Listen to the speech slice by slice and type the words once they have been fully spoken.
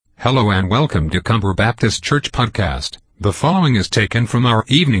Hello and welcome to Cumber Baptist Church Podcast. The following is taken from our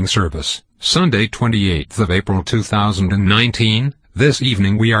evening service, Sunday 28th of April 2019. This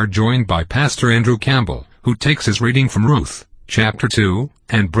evening we are joined by Pastor Andrew Campbell, who takes his reading from Ruth, chapter 2,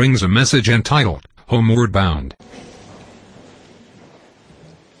 and brings a message entitled, Homeward Bound.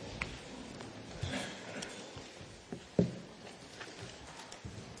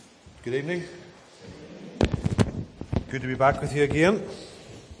 Good evening. Good to be back with you again.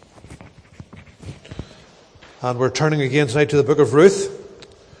 And we're turning again tonight to the book of Ruth.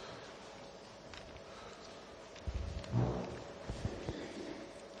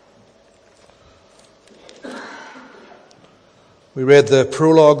 We read the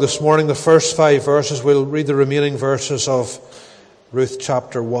prologue this morning, the first 5 verses. We'll read the remaining verses of Ruth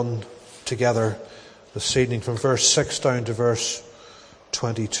chapter 1 together this evening, from verse 6 down to verse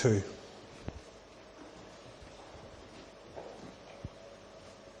 22.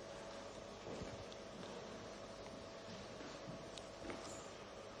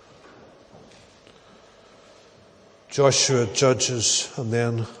 Joshua, Judges, and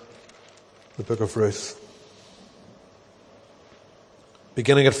then the book of Ruth.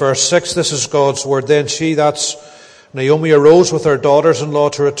 Beginning at verse 6, this is God's word. Then she, that's Naomi, arose with her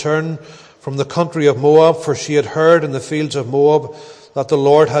daughters-in-law to return from the country of Moab, for she had heard in the fields of Moab that the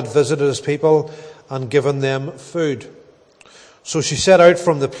Lord had visited his people and given them food. So she set out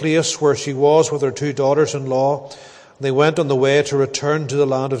from the place where she was with her 2 daughters-in-law. They went on the way to return to the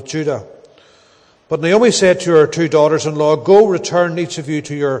land of Judah. But Naomi said to her 2 daughters-in-law, Go, return each of you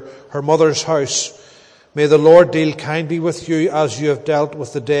to her mother's house. May the Lord deal kindly with you as you have dealt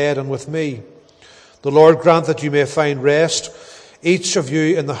with the dead and with me. The Lord grant that you may find rest, each of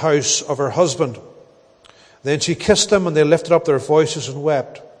you in the house of her husband. Then she kissed them, and they lifted up their voices and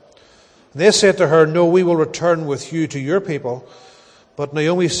wept. And they said to her, No, we will return with you to your people. But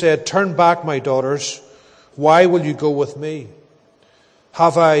Naomi said, Turn back, my daughters. Why will you go with me?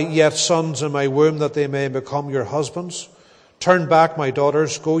 Have I yet sons in my womb that they may become your husbands? Turn back, my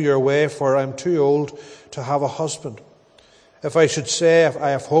daughters, go your way, for I am too old to have a husband. If I should say,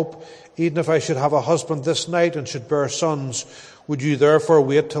 I have hope, even if I should have a husband this night and should bear sons, would you therefore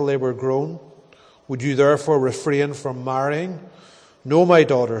wait till they were grown? Would you therefore refrain from marrying? No, my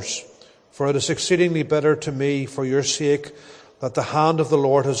daughters, for it is exceedingly bitter to me for your sake that the hand of the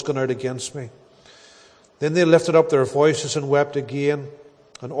Lord has gone out against me. Then they lifted up their voices and wept again.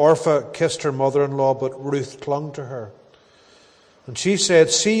 And Orpah kissed her mother-in-law, but Ruth clung to her. And she said,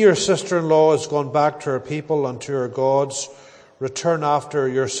 See, your sister-in-law has gone back to her people and to her gods. Return after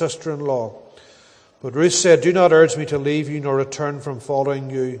your sister-in-law. But Ruth said, Do not urge me to leave you, nor return from following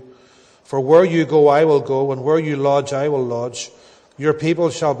you. For where you go, I will go, and where you lodge, I will lodge. Your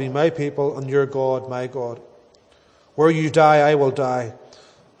people shall be my people, and your God, my God. Where you die, I will die,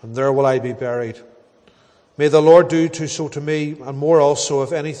 and there will I be buried. May the Lord do so to me, and more also,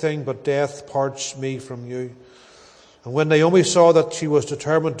 if anything but death parts me from you. And when Naomi saw that she was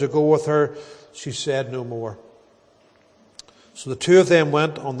determined to go with her, she said no more. So the 2 of them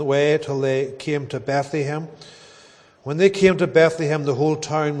went on the way till they came to Bethlehem. When they came to Bethlehem, the whole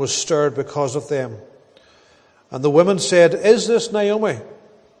town was stirred because of them. And the women said, Is this Naomi?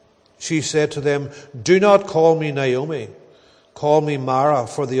 She said to them, Do not call me Naomi. Call me Mara,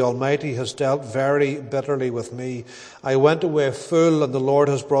 for the Almighty has dealt very bitterly with me. I went away full, and the Lord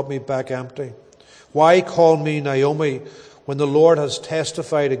has brought me back empty. Why call me Naomi, when the Lord has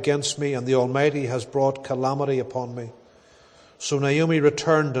testified against me, and the Almighty has brought calamity upon me? So Naomi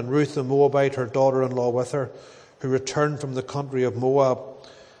returned, and Ruth the Moabite, her daughter-in-law, with her, who returned from the country of Moab.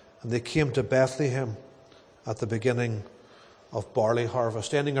 And they came to Bethlehem at the beginning of barley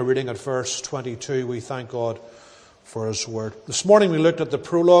harvest. Ending our reading at verse 22, we thank God for his word. This morning we looked at the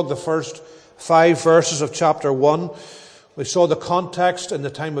prologue, the first 5 verses of chapter 1. We saw the context in the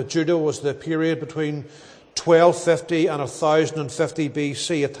time of Judah was the period between 1250 and 1050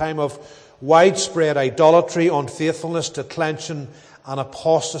 BC, a time of widespread idolatry, unfaithfulness, declension and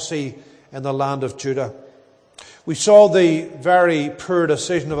apostasy in the land of Judah. We saw the very poor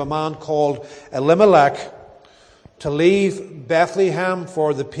decision of a man called Elimelech to leave Bethlehem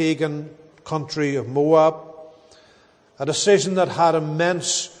for the pagan country of Moab. A decision that had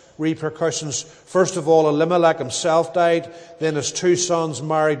immense repercussions. First of all, Elimelech himself died. Then his 2 sons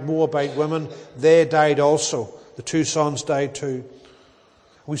married Moabite women. They died also. The 2 sons died too.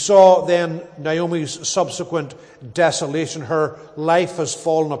 We saw then Naomi's subsequent desolation. Her life has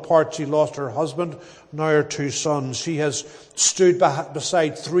fallen apart. She lost her husband, now her 2 sons. She has stood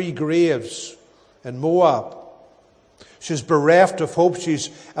beside 3 graves in Moab. She's bereft of hope.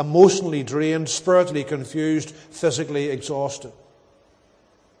 She's emotionally drained, spiritually confused, physically exhausted.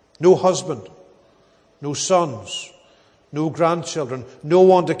 No husband, no sons, no grandchildren, no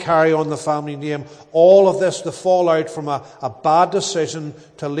one to carry on the family name. All of this, the fallout from a bad decision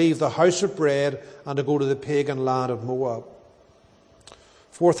to leave the house of bread and to go to the pagan land of Moab.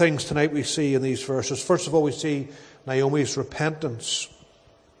 4 things tonight we see in these verses. First of all, we see Naomi's repentance.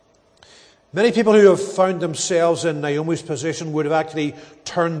 Many people who have found themselves in Naomi's position would have actually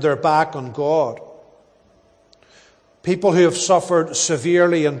turned their back on God. People who have suffered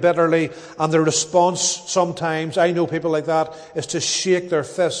severely and bitterly, and their response sometimes, I know people like that, is to shake their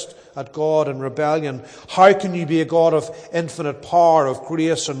fist at God in rebellion. How can you be a God of infinite power, of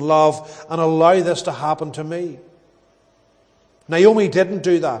grace and love, and allow this to happen to me? Naomi didn't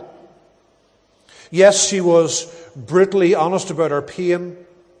do that. Yes, she was brutally honest about her pain.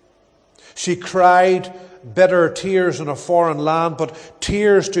 She cried bitter tears in a foreign land, but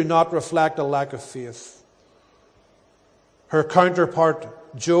tears do not reflect a lack of faith. Her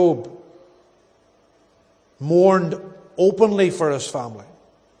counterpart, Job, mourned openly for his family.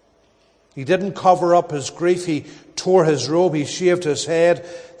 He didn't cover up his grief. He tore his robe. He shaved his head.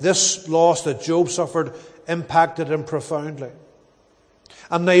 This loss that Job suffered impacted him profoundly.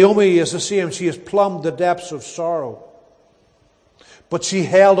 And Naomi is the same. She has plumbed the depths of sorrow. But she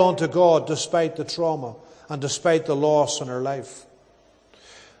held on to God despite the trauma and despite the loss in her life.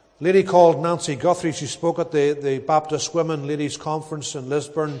 A lady called Nancy Guthrie, she spoke at the Baptist Women Ladies Conference in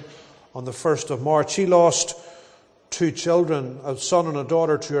Lisburn on the 1st of March. She lost 2 children, a son and a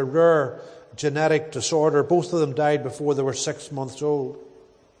daughter, to a rare genetic disorder. Both of them died before they were 6 months old.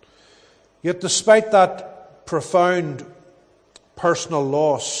 Yet despite that profound personal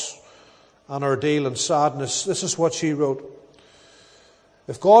loss and ordeal and sadness, this is what she wrote.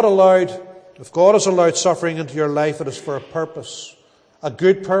 If God has allowed suffering into your life, it is for a purpose. A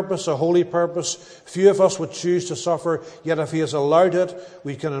good purpose, a holy purpose. Few of us would choose to suffer, yet if He has allowed it,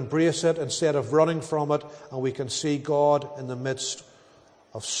 we can embrace it instead of running from it, and we can see God in the midst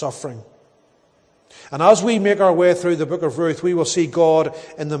of suffering. And as we make our way through the book of Ruth, we will see God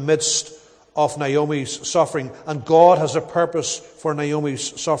in the midst of Naomi's suffering. And God has a purpose for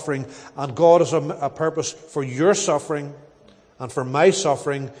Naomi's suffering. And God has a purpose for your suffering and for my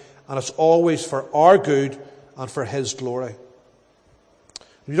suffering. And it's always for our good and for His glory.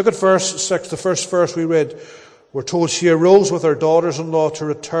 If you look at verse 6, the first verse we read, we're told she arose with her daughters-in-law to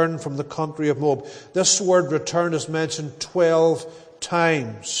return from the country of Moab. This word return is mentioned 12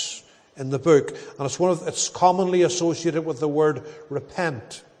 times in the book, and it's commonly associated with the word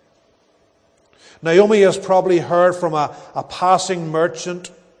repent. Naomi has probably heard from a passing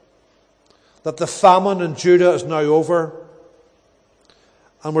merchant that the famine in Judah is now over,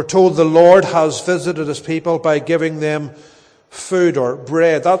 and we're told the Lord has visited His people by giving them food or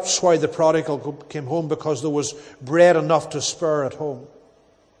bread. That's why the prodigal came home, because there was bread enough to spare at home.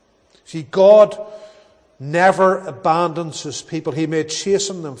 See, God never abandons His people. He may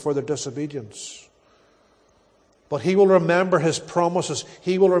chasten them for their disobedience, but He will remember His promises.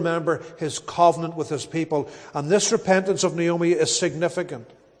 He will remember His covenant with His people. And this repentance of Naomi is significant.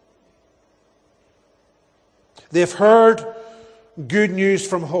 They've heard good news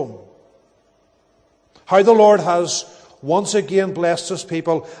from home. How the Lord has once again blessed His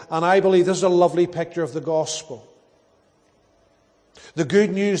people, and I believe this is a lovely picture of the gospel. The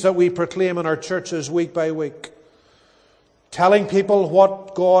good news that we proclaim in our churches week by week, telling people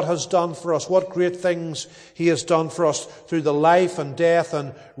what God has done for us, what great things He has done for us through the life and death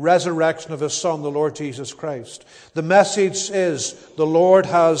and resurrection of His Son, the Lord Jesus Christ. The message is the Lord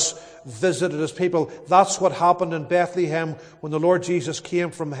has visited His people. That's what happened in Bethlehem when the Lord Jesus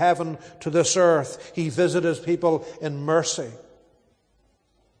came from heaven to this earth. He visited His people in mercy.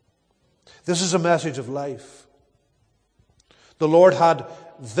 This is a message of life. The Lord had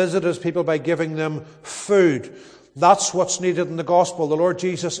visited His people by giving them food. That's what's needed in the gospel. The Lord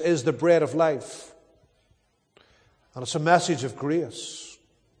Jesus is the bread of life. And it's a message of grace.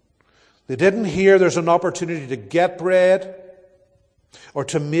 They didn't hear there's an opportunity to get bread or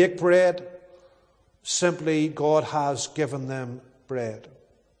to make bread. Simply, God has given them bread,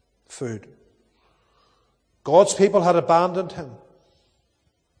 food. God's people had abandoned Him.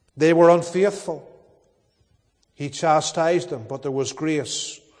 They were unfaithful. He chastised them, but there was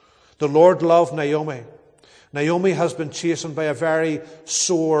grace. The Lord loved Naomi. Naomi has been chastened by a very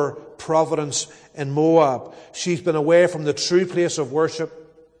sore providence in Moab. She's been away from the true place of worship,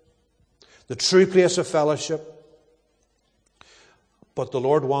 the true place of fellowship. But the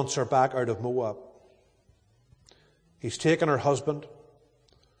Lord wants her back out of Moab. He's taken her husband.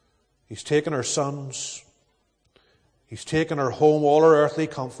 He's taken her sons. He's taken her home, all her earthly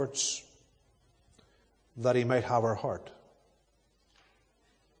comforts, that He might have her heart.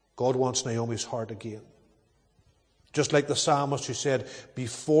 God wants Naomi's heart again. Just like the psalmist who said,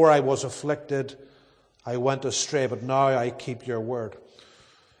 before I was afflicted, I went astray, but now I keep your word.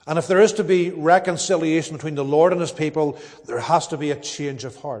 And if there is to be reconciliation between the Lord and his people, there has to be a change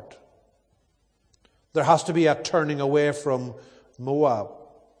of heart. There has to be a turning away from Moab.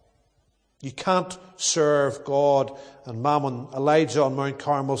 You can't serve God and Mammon. Elijah on Mount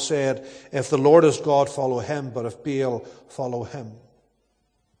Carmel said, if the Lord is God, follow him, but if Baal, follow him.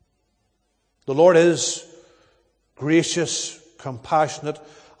 The Lord is gracious, compassionate,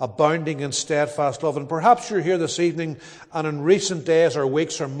 abounding in steadfast love. And perhaps you're here this evening and in recent days or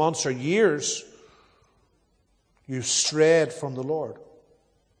weeks or months or years, you've strayed from the Lord.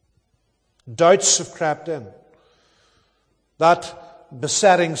 Doubts have crept in. That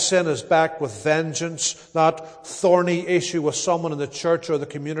besetting sin is back with vengeance. That thorny issue with someone in the church or the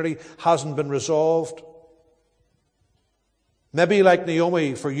community hasn't been resolved. Maybe like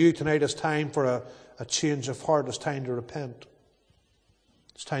Naomi, for you tonight it's time for a change of heart. It's time to repent.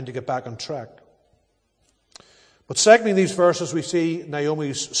 It's time to get back on track. But secondly, in these verses we see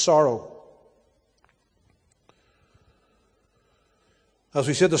Naomi's sorrow. As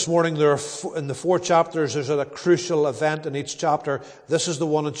we said this morning, in the 4 chapters, there's a crucial event in each chapter. This is the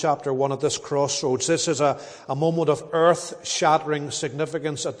one in chapter 1 at this crossroads. This is a moment of earth-shattering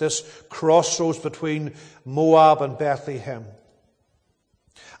significance at this crossroads between Moab and Bethlehem.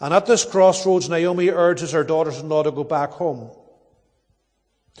 And at this crossroads, Naomi urges her daughters-in-law to go back home.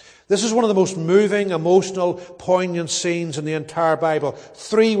 This is one of the most moving, emotional, poignant scenes in the entire Bible.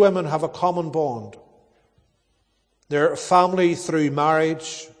 3 women have a common bond. They're family through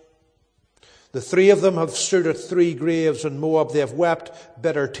marriage. The 3 of them have stood at 3 graves in Moab. They have wept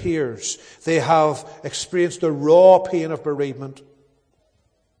bitter tears. They have experienced the raw pain of bereavement.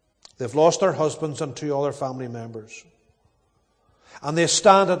 They've lost their husbands and 2 other family members. And they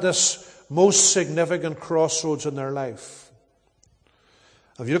stand at this most significant crossroads in their life.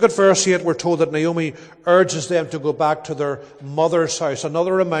 If you look at verse 8, we're told that Naomi urges them to go back to their mother's house.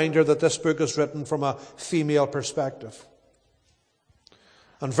 Another reminder that this book is written from a female perspective.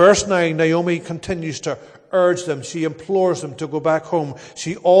 And verse 9, Naomi continues to urge them. She implores them to go back home.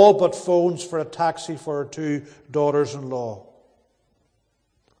 She all but phones for a taxi for her 2 daughters-in-law.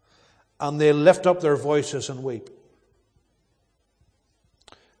 And they lift up their voices and weep.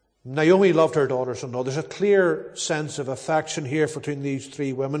 Naomi loved her daughters-in-law. There's a clear sense of affection here between these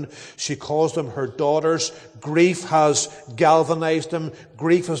 3 women. She calls them her daughters. Grief has galvanized them.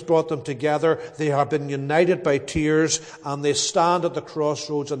 Grief has brought them together. They have been united by tears, and they stand at the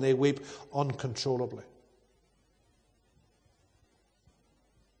crossroads and they weep uncontrollably.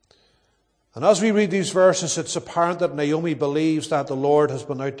 And as we read these verses, it's apparent that Naomi believes that the Lord has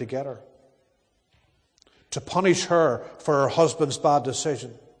been out to get her, to punish her for her husband's bad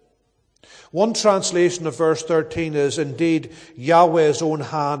decision. One translation of verse 13 is, indeed, Yahweh's own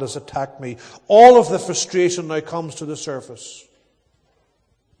hand has attacked me. All of the frustration now comes to the surface.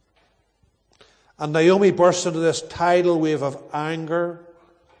 And Naomi bursts into this tidal wave of anger,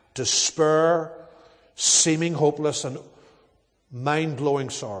 despair, seeming hopeless, and mind-blowing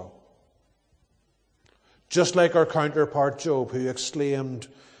sorrow. Just like our counterpart Job, who exclaimed,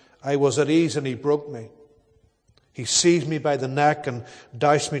 I was at ease and he broke me. He seized me by the neck and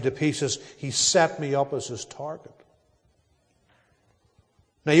dashed me to pieces. He set me up as his target.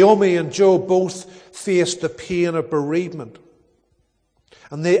 Naomi and Job both faced the pain of bereavement.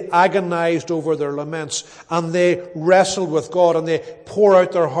 And they agonized over their laments. And they wrestled with God. And they pour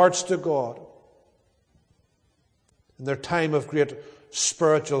out their hearts to God. In their time of great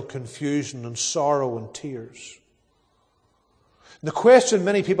spiritual confusion and sorrow and tears. The question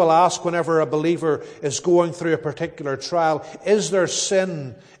many people ask whenever a believer is going through a particular trial, is there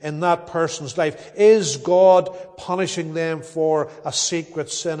sin in that person's life? Is God punishing them for a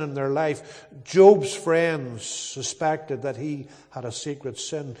secret sin in their life? Job's friends suspected that he had a secret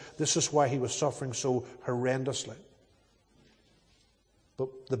sin. This is why he was suffering so horrendously.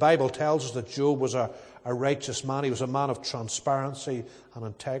 But the Bible tells us that Job was a righteous man. He was a man of transparency and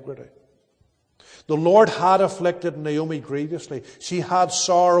integrity. The Lord had afflicted Naomi grievously. She had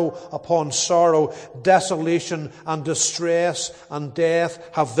sorrow upon sorrow. Desolation and distress and death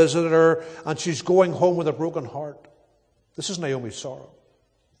have visited her, and she's going home with a broken heart. This is Naomi's sorrow.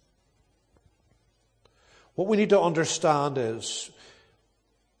 What we need to understand is,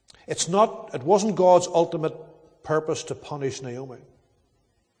 it wasn't God's ultimate purpose to punish Naomi.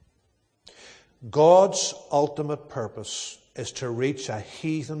 God's ultimate purpose is to reach a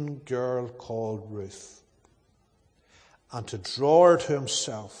heathen girl called Ruth and to draw her to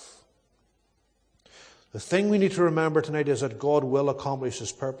himself, The thing we need to remember tonight is that God will accomplish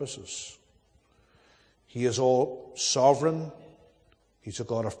His purposes. He is all sovereign. He's a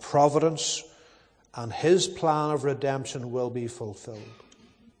God of providence. And His plan of redemption will be fulfilled.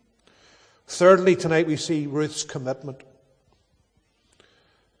 Thirdly, tonight we see Ruth's commitment.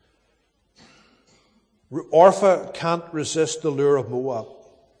 Orpah can't resist the lure of Moab.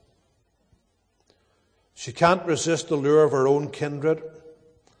 She can't resist the lure of her own kindred,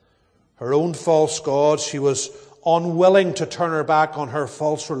 her own false gods. She was unwilling to turn her back on her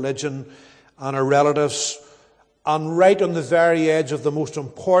false religion and her relatives. And right on the very edge of the most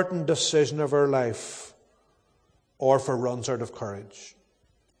important decision of her life, Orpah runs out of courage.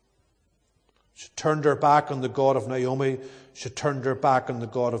 She turned her back on the God of Naomi. She turned her back on the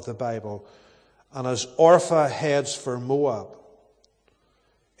God of the Bible. And as Orpah heads for Moab,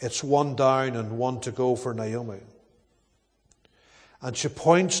 it's one down and one to go for Naomi. And she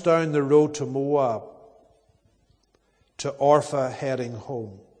points down the road to Moab, to Orpah heading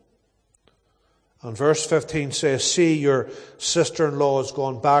home. And verse 15 says, "See, your sister-in-law has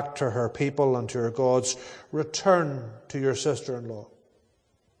gone back to her people and to her gods. Return to your sister-in-law."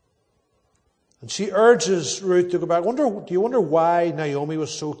 And she urges Ruth to go back. Do you wonder why Naomi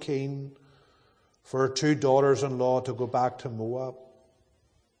was so keen for her two daughters-in-law to go back to Moab?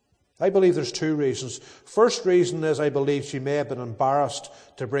 I believe there's two reasons. First reason is I believe she may have been embarrassed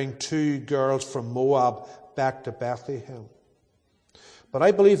to bring two girls from Moab back to Bethlehem. But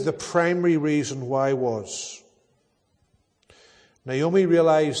I believe the primary reason why was Naomi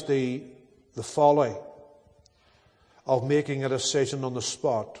realized the folly of making a decision on the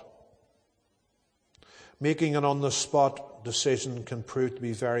spot. Making an on-the-spot decision can prove to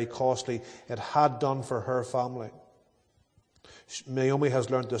be very costly. It had done for her family. Naomi has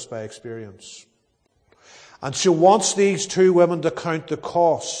learned this by experience. And she wants these two women to count the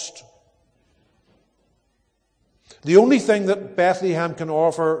cost. The only thing that Bethlehem can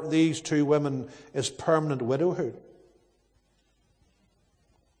offer these two women is permanent widowhood.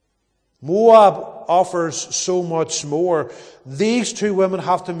 Moab offers so much more. These two women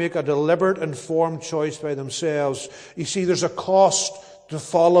have to make a deliberate, informed choice by themselves. You see, there's a cost to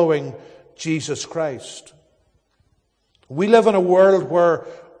following Jesus Christ. We live in a world where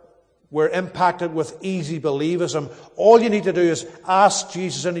we're impacted with easy believism. All you need to do is ask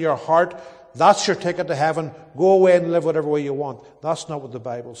Jesus into your heart. That's your ticket to heaven. Go away and live whatever way you want. That's not what the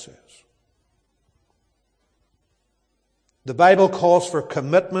Bible says. The Bible calls for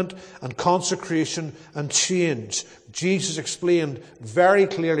commitment and consecration and change. Jesus explained very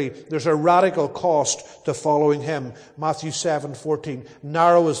clearly there's a radical cost to following Him. Matthew 7:14.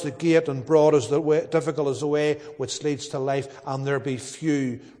 Narrow is the gate and broad is the way, difficult is the way which leads to life, and there be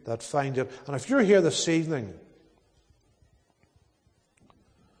few that find it. And if you're here this evening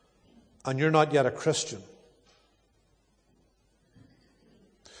and you're not yet a Christian,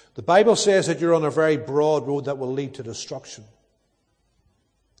 the Bible says that you're on a very broad road that will lead to destruction.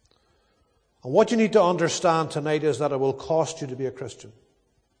 And what you need to understand tonight is that it will cost you to be a Christian.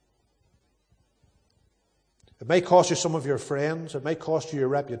 It may cost you some of your friends. It may cost you your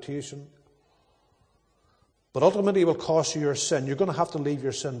reputation. But ultimately it will cost you your sin. You're going to have to leave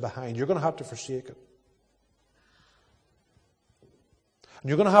your sin behind. You're going to have to forsake it. And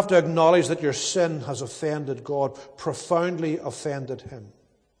you're going to have to acknowledge that your sin has offended God, profoundly offended Him.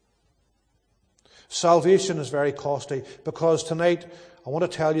 Salvation is very costly, because tonight I want to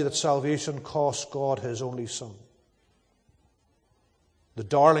tell you that salvation costs God His only Son. The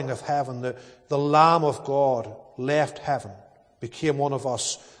darling of heaven, the Lamb of God, left heaven, became one of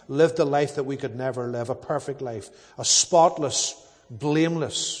us, lived a life that we could never live, a perfect life, a spotless,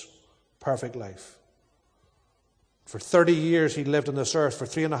 blameless, perfect life. For 30 years He lived on this earth. For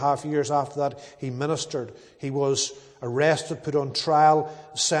 3.5 years after that He ministered. He was arrested, put on trial,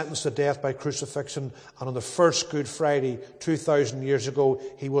 sentenced to death by crucifixion. And on the first Good Friday, 2,000 years ago,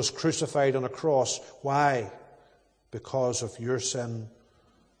 He was crucified on a cross. Why? Because of your sin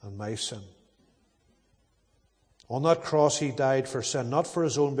and my sin. On that cross He died for sin, not for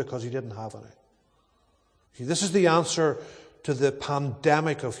His own, because He didn't have any. See, this is the answer to the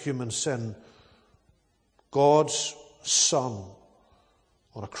pandemic of human sin. God's Son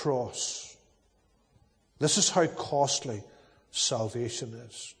on a cross. This is how costly salvation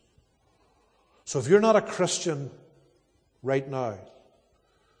is. So if you're not a Christian right now,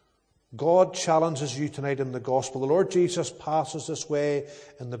 God challenges you tonight in the gospel. The Lord Jesus passes this way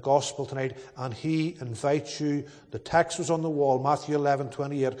in the gospel tonight, and He invites you. The text was on the wall, Matthew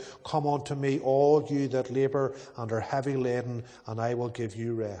 11:28. Come unto me, all you that labour and are heavy laden, and I will give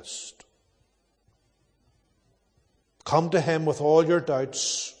you rest. Come to Him with all your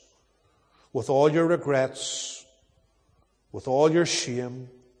doubts, with all your regrets, with all your shame,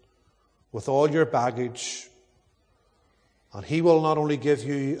 with all your baggage. And He will not only give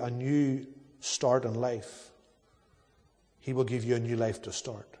you a new start in life, He will give you a new life to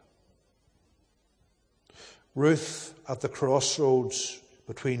start. Ruth, at the crossroads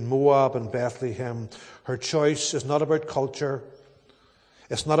between Moab and Bethlehem, her choice is not about culture.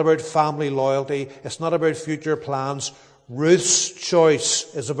 It's not about family loyalty. It's not about future plans. Ruth's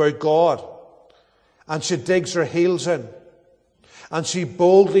choice is about God. And she digs her heels in. And she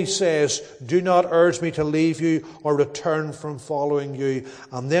boldly says, do not urge me to leave you or return from following you.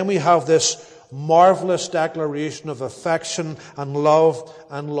 And then we have this marvelous declaration of affection and love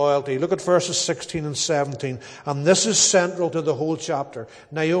and loyalty. Look at verses 16 and 17. And this is central to the whole chapter.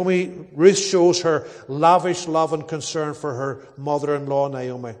 Ruth shows her lavish love and concern for her mother-in-law,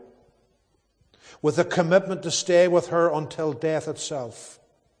 Naomi, with a commitment to stay with her until death itself.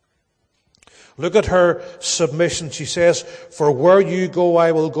 Look at her submission. She says, for where you go,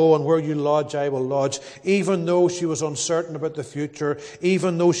 I will go, and where you lodge, I will lodge. Even though she was uncertain about the future,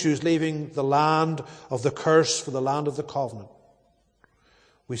 even though she was leaving the land of the curse for the land of the covenant.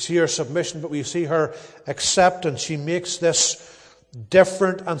 We see her submission, but we see her acceptance. She makes this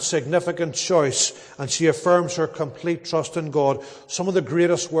different and significant choice, and she affirms her complete trust in God. Some of the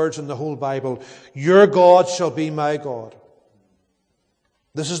greatest words in the whole Bible. Your God shall be my God.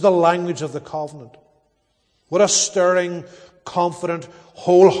 This is the language of the covenant. What a stirring, confident,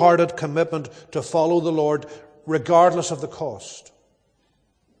 wholehearted commitment to follow the Lord regardless of the cost.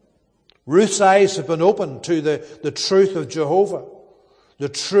 Ruth's eyes have been opened to the truth of Jehovah, the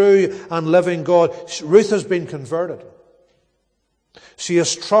true and living God. Ruth has been converted. She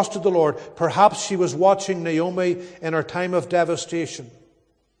has trusted the Lord. Perhaps she was watching Naomi in her time of devastation.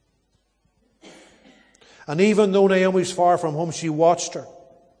 And even though Naomi's far from home, she watched her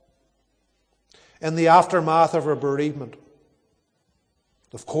in the aftermath of her bereavement.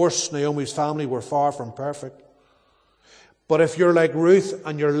 Of course, Naomi's family were far from perfect. But if you're like Ruth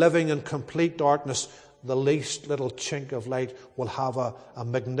and you're living in complete darkness, the least little chink of light will have a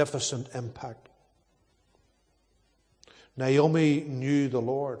magnificent impact. Naomi knew the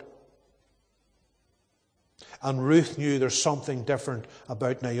Lord. And Ruth knew there's something different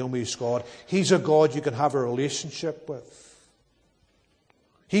about Naomi's God. He's a God you can have a relationship with.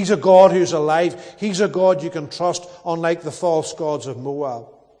 He's a God who's alive. He's a God you can trust, unlike the false gods of Moab.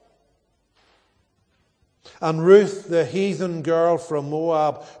 And Ruth, the heathen girl from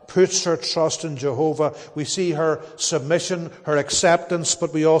Moab, puts her trust in Jehovah. We see her submission, her acceptance,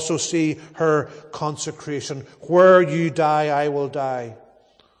 but we also see her consecration. Where you die, I will die,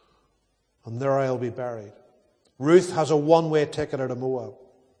 and there I'll be buried. Ruth has a one-way ticket out of Moab.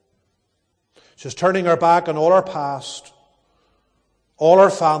 She's turning her back on all her past, all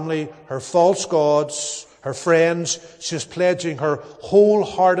her family, her false gods, her friends. She's pledging her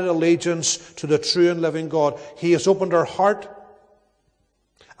wholehearted allegiance to the true and living God. He has opened her heart,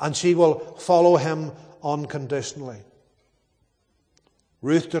 and she will follow Him unconditionally.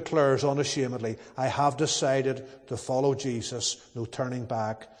 Ruth declares unashamedly, I have decided to follow Jesus. No turning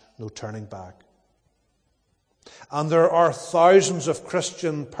back, no turning back. And there are thousands of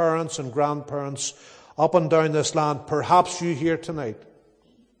Christian parents and grandparents up and down this land. Perhaps you here tonight,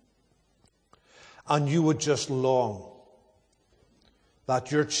 and you would just long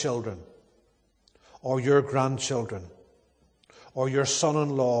that your children or your grandchildren or your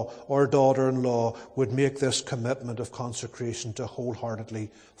son-in-law or daughter-in-law would make this commitment of consecration to wholeheartedly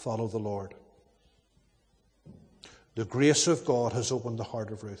follow the Lord. The grace of God has opened the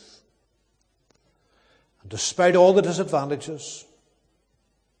heart of Ruth. And despite all the disadvantages,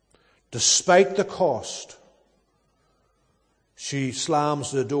 despite the cost, she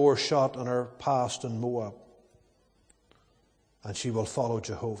slams the door shut on her past in Moab, and she will follow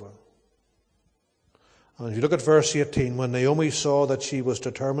Jehovah. And if you look at verse 18, when Naomi saw that she was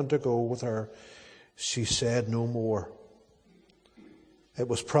determined to go with her, she said no more. It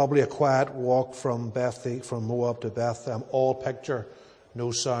was probably a quiet walk from Moab to Bethlehem, all picture, no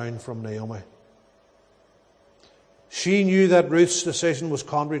sound from Naomi. She knew that Ruth's decision was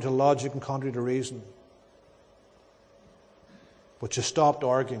contrary to logic and contrary to reason. But she stopped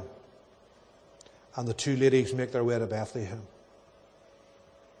arguing, and the two ladies make their way to Bethlehem.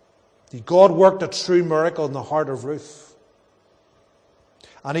 God worked a true miracle in the heart of Ruth.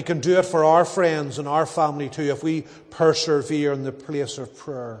 And He can do it for our friends and our family too if we persevere in the place of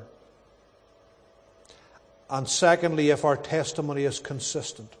prayer. And secondly, if our testimony is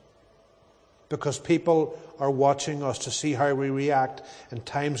consistent. because people are watching us to see how we react in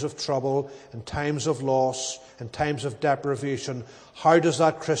times of trouble, in times of loss, in times of deprivation. How does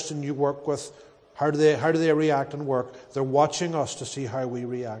that Christian you work with, how do they react and work? They're watching us to see how we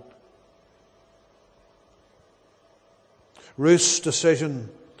react. Ruth's decision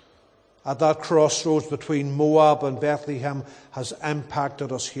at that crossroads between Moab and Bethlehem has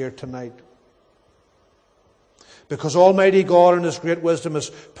impacted us here tonight. Because Almighty God in His great wisdom is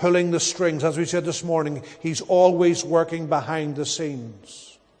pulling the strings. As we said this morning, He's always working behind the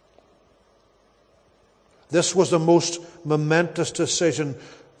scenes. This was the most momentous decision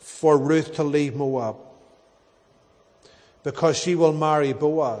for Ruth to leave Moab, because she will marry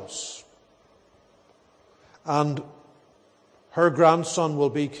Boaz. And her grandson will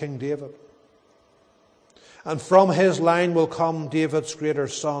be King David. And from his line will come David's greater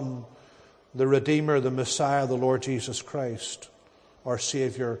son, the Redeemer, the Messiah, the Lord Jesus Christ, our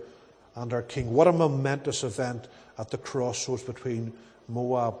Saviour and our King. What a momentous event at the crossroads between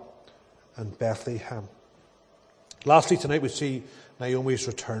Moab and Bethlehem. Lastly, tonight we see Naomi's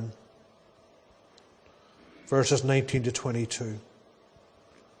return. Verses 19 to 22.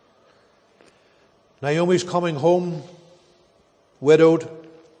 Naomi's coming home, widowed,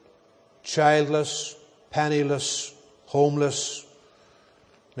 childless, penniless, homeless.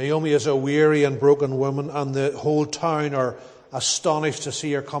 Naomi is a weary and broken woman, and the whole town are astonished to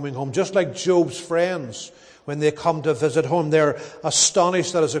see her coming home. Just like Job's friends, when they come to visit home, they're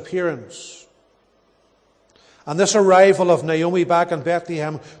astonished at his appearance. And this arrival of Naomi back in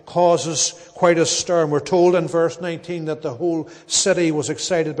Bethlehem causes quite a stir. We're told in verse 19 that the whole city was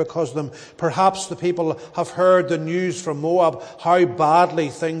excited because of them. Perhaps the people have heard the news from Moab, how badly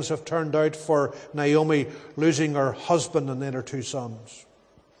things have turned out for Naomi, losing her husband and then her two sons.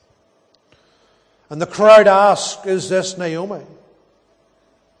 And the crowd ask, is this Naomi?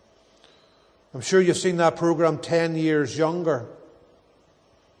 I'm sure you've seen that program 10 Years Younger,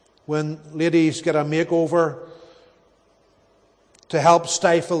 when ladies get a makeover to help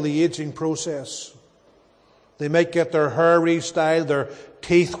stifle the aging process. They might get their hair restyled, their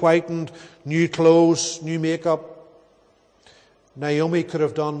teeth whitened, new clothes, new makeup. Naomi could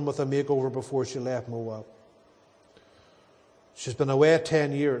have done with a makeover before she left Moab. She's been away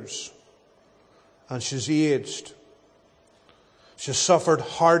 10 years, and she's aged. She's suffered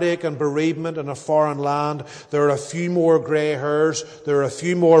heartache and bereavement in a foreign land. There are a few more grey hairs. There are a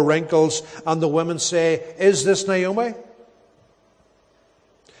few more wrinkles. And the women say, is this Naomi?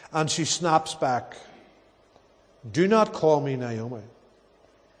 And she snaps back, do not call me Naomi.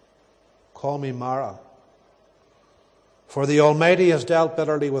 Call me Mara. For the Almighty has dealt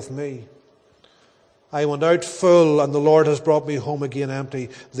bitterly with me. I went out full, and the Lord has brought me home again empty.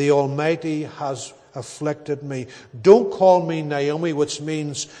 The Almighty has afflicted me. Don't call me Naomi, which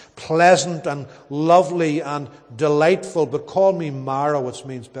means pleasant and lovely and delightful, but call me Mara, which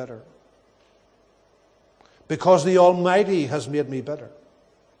means bitter. Because the Almighty has made me bitter.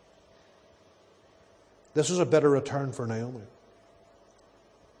 This is a bitter return for Naomi.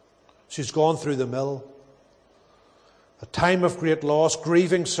 She's gone through the mill. A time of great loss,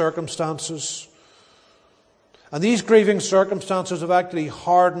 grieving circumstances. And these grieving circumstances have actually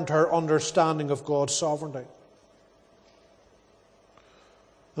hardened her understanding of God's sovereignty.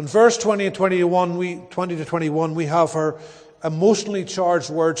 In verse 20 to 21, we have her emotionally charged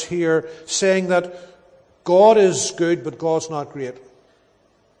words here saying that God is good, but God's not great.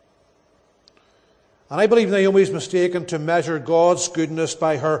 And I believe Naomi is mistaken to measure God's goodness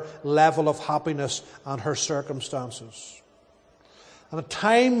by her level of happiness and her circumstances. And at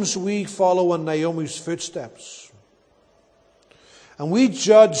times we follow in Naomi's footsteps. And we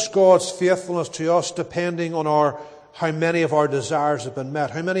judge God's faithfulness to us depending on how many of our desires have been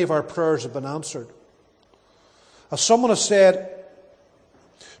met, how many of our prayers have been answered. As someone has said,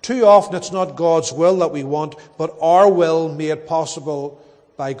 too often it's not God's will that we want, but our will made possible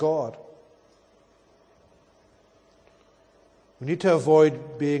by God. We need to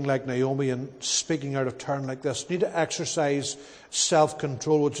avoid being like Naomi and speaking out of turn like this. We need to exercise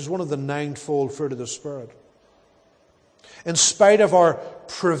self-control, which is one of the ninefold fruit of the Spirit. In spite of our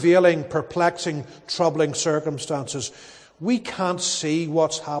prevailing, perplexing, troubling circumstances, we can't see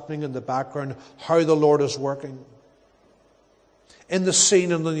what's happening in the background, how the Lord is working. In the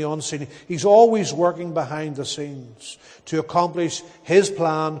seen and in the unseen. He's always working behind the scenes to accomplish His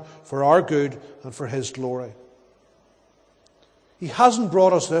plan for our good and for His glory. He hasn't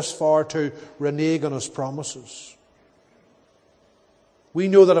brought us this far to renege on His promises. We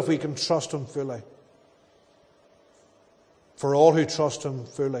know that if we can trust Him fully, for all who trust Him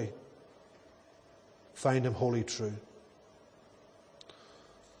fully, find Him wholly true.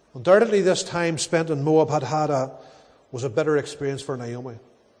 Undoubtedly, this time spent in Moab was a bitter experience for Naomi.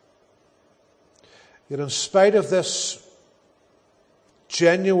 Yet in spite of this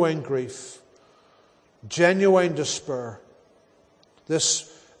genuine grief, genuine despair,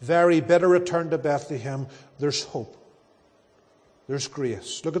 this very bitter return to Bethlehem, there's hope. There's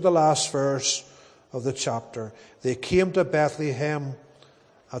grace. Look at the last verse of the chapter. They came to Bethlehem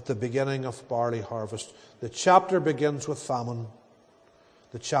at the beginning of barley harvest. The chapter begins with famine.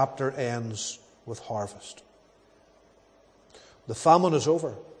 The chapter ends with harvest. The famine is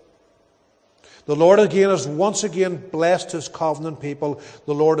over. The Lord has once again blessed His covenant people.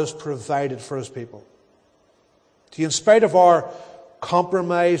 The Lord has provided for His people. See, in spite of our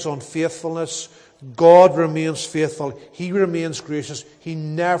compromise, unfaithfulness, God remains faithful. He remains gracious. He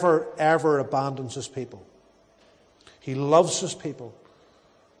never, ever abandons His people. He loves His people.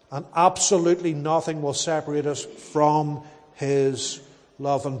 And absolutely nothing will separate us from His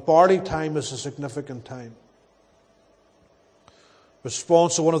love. And barley time is a significant time.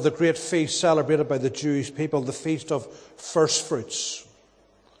 Response to one of the great feasts celebrated by the Jewish people, the Feast of First Fruits,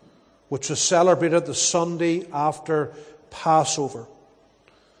 which was celebrated the Sunday after Passover.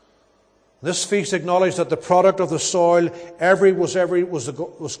 This feast acknowledged that the product of the soil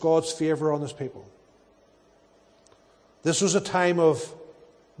was God's favour on His people. This was a time of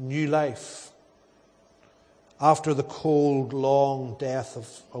new life after the cold, long death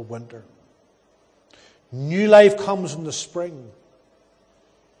of winter. New life comes in the spring.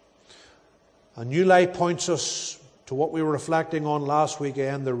 And new life points us to what we were reflecting on last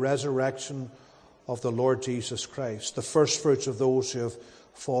weekend, the resurrection of the Lord Jesus Christ, the first fruits of those who have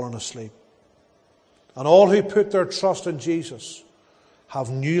fallen asleep. And all who put their trust in Jesus have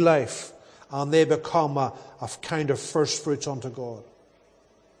new life, and they become a kind of first fruits unto God.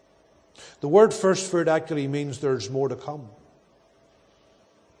 The word first fruit actually means there's more to come.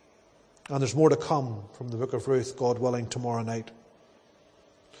 And there's more to come from the book of Ruth, God willing, tomorrow night.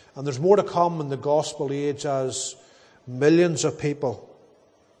 And there's more to come in the gospel age as millions of people,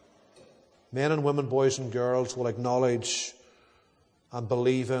 men and women, boys and girls, will acknowledge and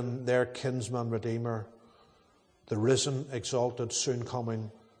believe in their kinsman redeemer, the risen, exalted, soon coming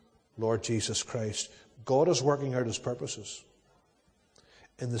Lord Jesus Christ. God is working out His purposes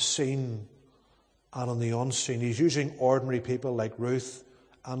in the seen and in the unseen. He's using ordinary people like Ruth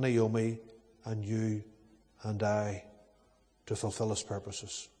and Naomi and you and I to fulfill His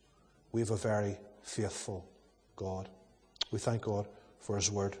purposes. We have a very faithful God. We thank God for His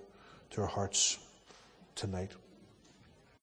word to our hearts tonight.